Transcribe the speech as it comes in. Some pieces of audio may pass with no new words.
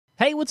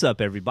Hey, what's up,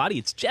 everybody?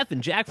 It's Jeff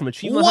and Jack from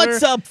Achievement What's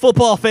Hunter. up,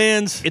 football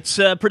fans? It's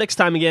Predicts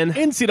time again.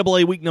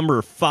 NCAA week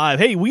number 5.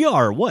 Hey, we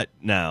are what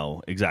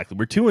now exactly?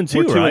 We're 2-2,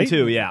 We're right?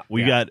 2-2, yeah.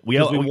 We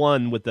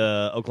won with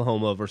the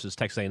Oklahoma versus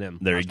Texas A&M.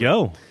 There you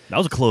go. That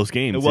was a close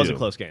game. It was a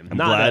close game.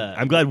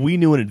 I'm glad we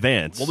knew in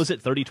advance. What was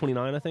it?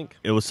 30-29, I think.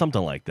 It was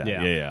something like that.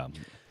 Yeah.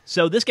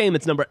 So this game,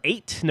 it's number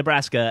 8,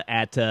 Nebraska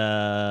at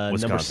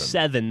number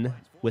 7.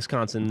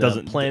 Wisconsin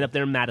playing up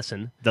there in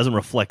Madison. Doesn't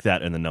reflect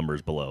that in the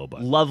numbers below,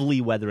 but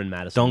lovely weather in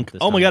Madison.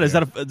 Oh my God, is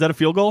that a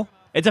field goal?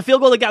 It's a field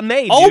goal that got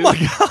made. Oh dude. my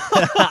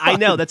God, I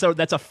know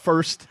that's a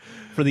first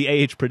for the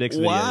AH Predicts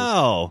videos.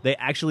 Wow, they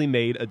actually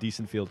made a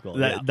decent field goal.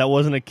 That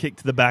wasn't a kick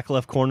to the back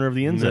left corner of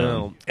the end zone.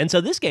 No. And so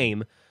this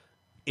game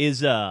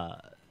is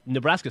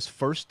Nebraska's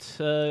first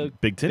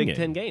Big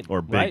Ten game,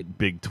 or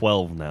Big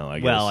 12 now. I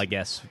guess. Well, I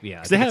guess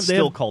yeah. They have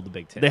still called the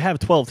Big Ten. They have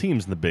 12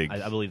 teams in the Big.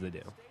 I believe they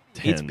do.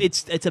 10.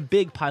 It's a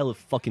big pile of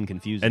fucking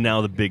confusion. And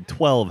now the Big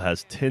 12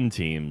 has 10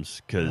 teams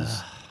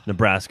because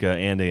Nebraska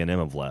and A&M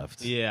have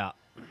left. Yeah.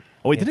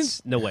 Oh wait,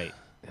 wait.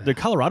 Did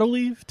Colorado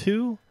leave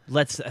too?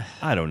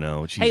 I don't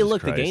know. Jesus hey,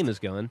 look, Christ. the game is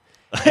going.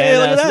 Hey,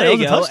 look at that! There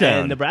you go. Touchdown.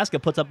 And Nebraska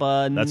puts up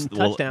a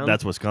touchdown.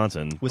 That's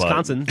Wisconsin.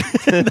 Wisconsin.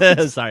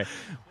 Sorry,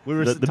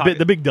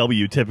 the big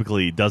W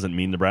typically doesn't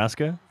mean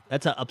Nebraska.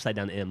 That's an upside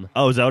down M.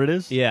 Oh, is that what it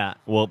is? Yeah.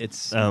 Well,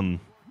 it's from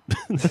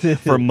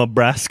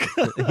Nebraska.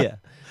 Yeah.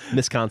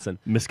 Wisconsin.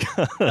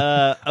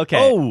 Okay.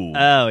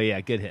 Oh,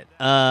 yeah, good hit.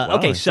 Wow,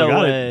 okay,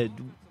 so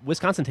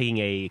Wisconsin taking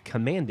a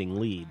commanding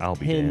lead,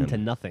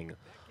 10-0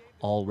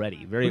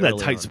 already. Very look at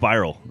that tight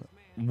spiral.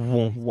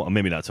 Well,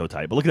 maybe not so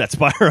tight, but look at that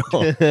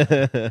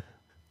spiral.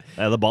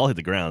 The ball hit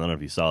the ground. I don't know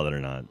if you saw that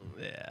or not.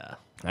 Yeah.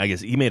 I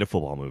guess he made a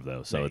football move,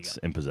 though, so it's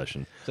in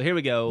possession. So here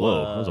we go.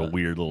 Whoa, that was a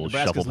weird little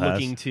Nebraska's shuffle pass.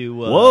 Looking to,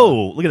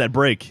 whoa, look at that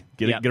break.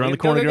 Get around the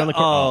corner, get around the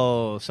corner.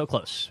 Oh, so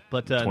close.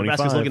 But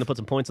Nebraska's looking to put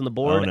some points on the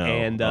board. Oh, no.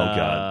 And, oh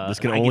God. This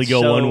can only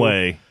go one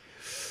way.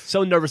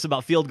 So nervous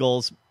about field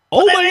goals.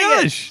 Oh,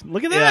 my gosh.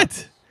 Look at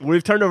that.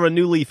 We've turned over a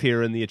new leaf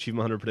here in the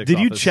Achievement Hunter Predicts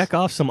Did you office. check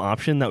off some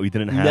option that we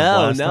didn't have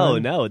last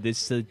time? No.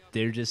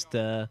 They're just,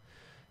 all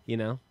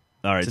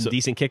right, some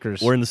decent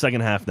kickers. We're in the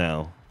second half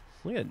now.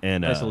 Look at that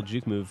nice little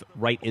juke move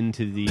right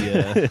into the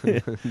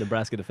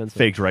Nebraska defenseman.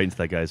 Faked right into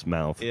that guy's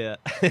mouth. Yeah.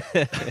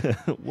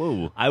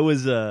 Whoa. I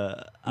was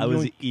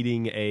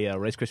eating a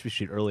Rice Krispie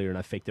treat earlier, and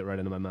I faked it right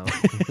into my mouth.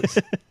 It was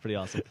pretty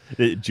awesome.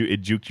 It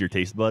juked your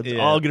taste buds?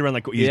 Yeah. Oh, get around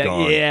like he's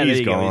gone. Yeah,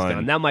 he's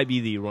gone. That might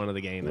be the run of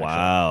the game.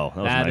 Wow.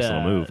 Actually. That was a nice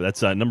little move.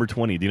 That's number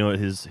 20. Do you know what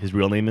his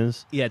real name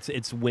is? Yeah,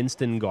 it's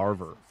Winston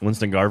Garver.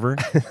 Winston Garver?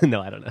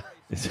 No, I don't know.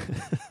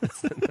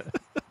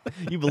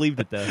 You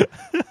believed it, though.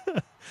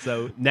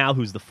 So now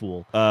who's the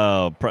fool?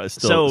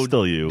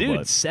 Still you. Dude,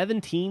 but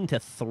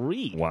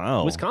 17-3.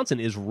 Wow. Wisconsin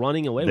is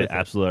running away with it.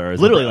 Absolutely are.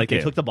 Literally, they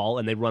took the ball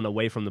and they run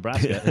away from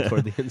Nebraska and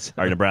toward the inside.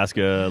 All right,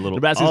 Nebraska's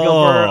going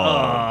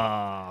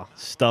for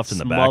stuffed in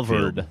the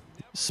backfield.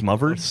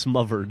 Smothered?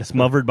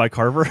 Smothered by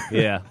Carver?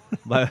 Yeah,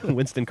 by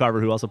Winston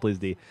Carver, who also plays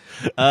D.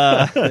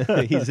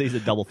 He's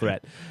a double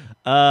threat.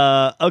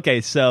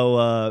 Okay,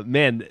 so,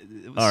 man...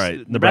 All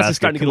right, Nebraska's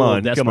starting to get a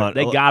little desperate.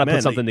 They got to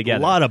put something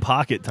together. A lot of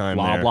pocket time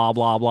blah, there. Blah,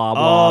 blah, blah,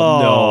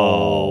 blah,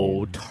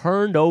 No.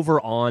 Turned over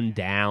on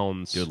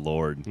downs. Good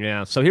Lord.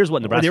 Yeah, so here's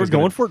what Nebraska They were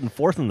going for it in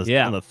fourth in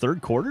the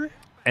third quarter?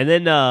 And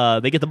then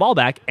they get the ball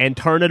back and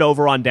turn it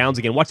over on downs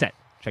again. Watch that.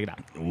 Check it out.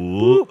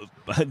 Ooh.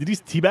 Did he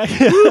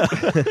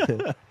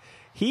teabag?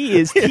 He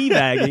is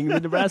teabagging the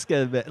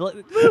Nebraska. Look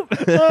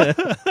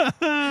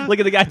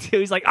at the guy, too.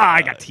 He's like,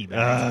 I got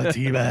teabagged.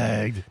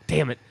 Teabagged.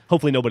 Damn it.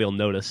 Hopefully nobody will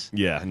notice.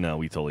 Yeah, no,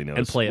 we totally notice.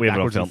 And play it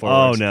backwards and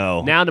forwards. Oh,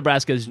 no. Now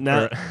Nebraska's...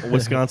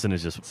 Wisconsin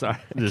is just... Sorry.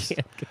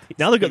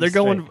 Now they're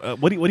going...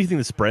 What do you think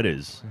the spread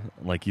is?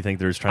 Like, you think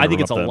they're just trying to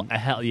run up the...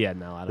 hell, yeah,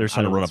 no. I don't, they're just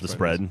trying to run up the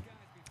spread?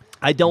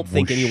 I don't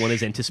think anyone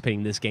is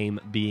anticipating this game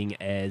being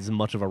as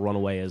much of a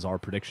runaway as our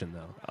prediction,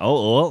 though.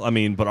 Oh, well, I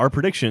mean, but our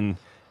prediction...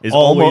 is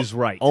always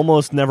right.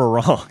 Almost never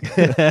wrong.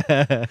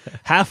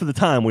 Half of the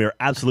time, we are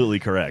absolutely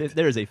correct.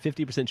 There is a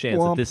 50% chance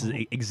that this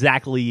is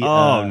exactly...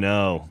 Oh,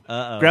 no.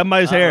 Grab him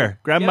by his hair.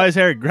 Grab him by his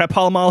hair. Grab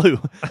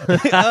Palomalu.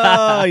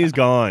 Oh, he's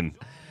gone.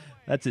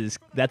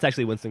 That's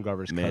actually Winston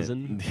Garver's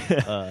cousin.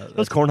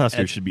 Those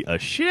Cornhuskers should be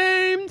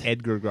ashamed.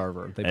 Edgar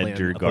Garver. They play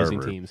Edgar on opposing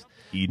Garver. teams.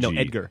 E.G. No,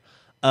 Edgar.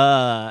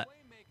 Yeah.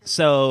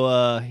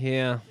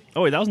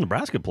 Oh, wait, that was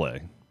Nebraska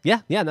play.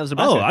 Yeah, that was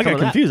Nebraska. Oh, I got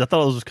confused. I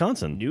thought it was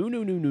Wisconsin.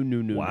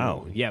 No.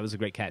 Wow. Yeah, it was a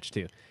great catch,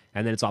 too.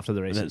 And then it's off to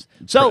the races.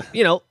 So,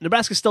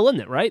 Nebraska's still in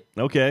it, right?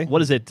 Okay.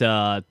 What is it,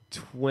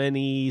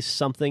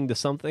 20-something to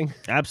something?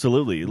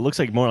 Absolutely. It looks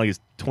like more like it's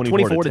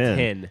 24 to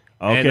 10.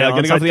 Okay, and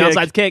going to go for the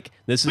onside kick.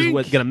 This is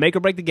what's going to make or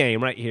break the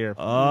game right here.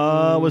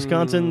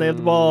 Wisconsin, they have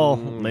the ball.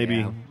 Maybe.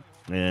 Yeah.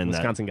 And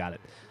Wisconsin got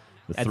it.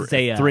 That's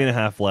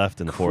 3.5 left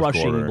in the fourth quarter.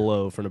 Crushing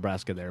blow for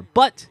Nebraska there.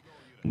 But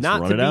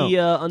not to be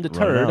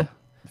undeterred.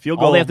 Field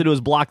goal. All they have to do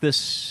is block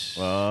this.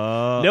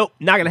 Nope,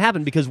 not going to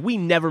happen because we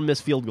never miss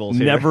field goals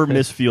here. Never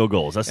miss field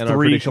goals. That's In our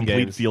 3 prediction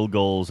complete games. field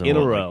goals In a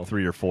like, row.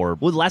 3 or 4.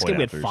 Well, the last game point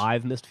we had afters.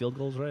 5 missed field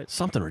goals, right?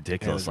 Something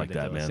ridiculous That was like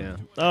that, man.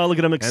 ridiculous, Oh, look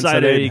at them And so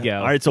excited. there you go.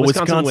 All right, so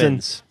Wisconsin Wisconsin,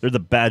 wins. they're the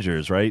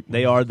Badgers, right?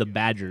 They are the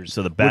Badgers.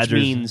 So the Badgers-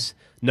 Which means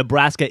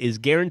Nebraska is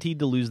guaranteed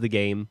to lose the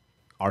game.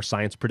 Our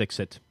science predicts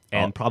it.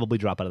 And probably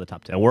drop out of the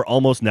top 10. And we're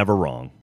almost never wrong.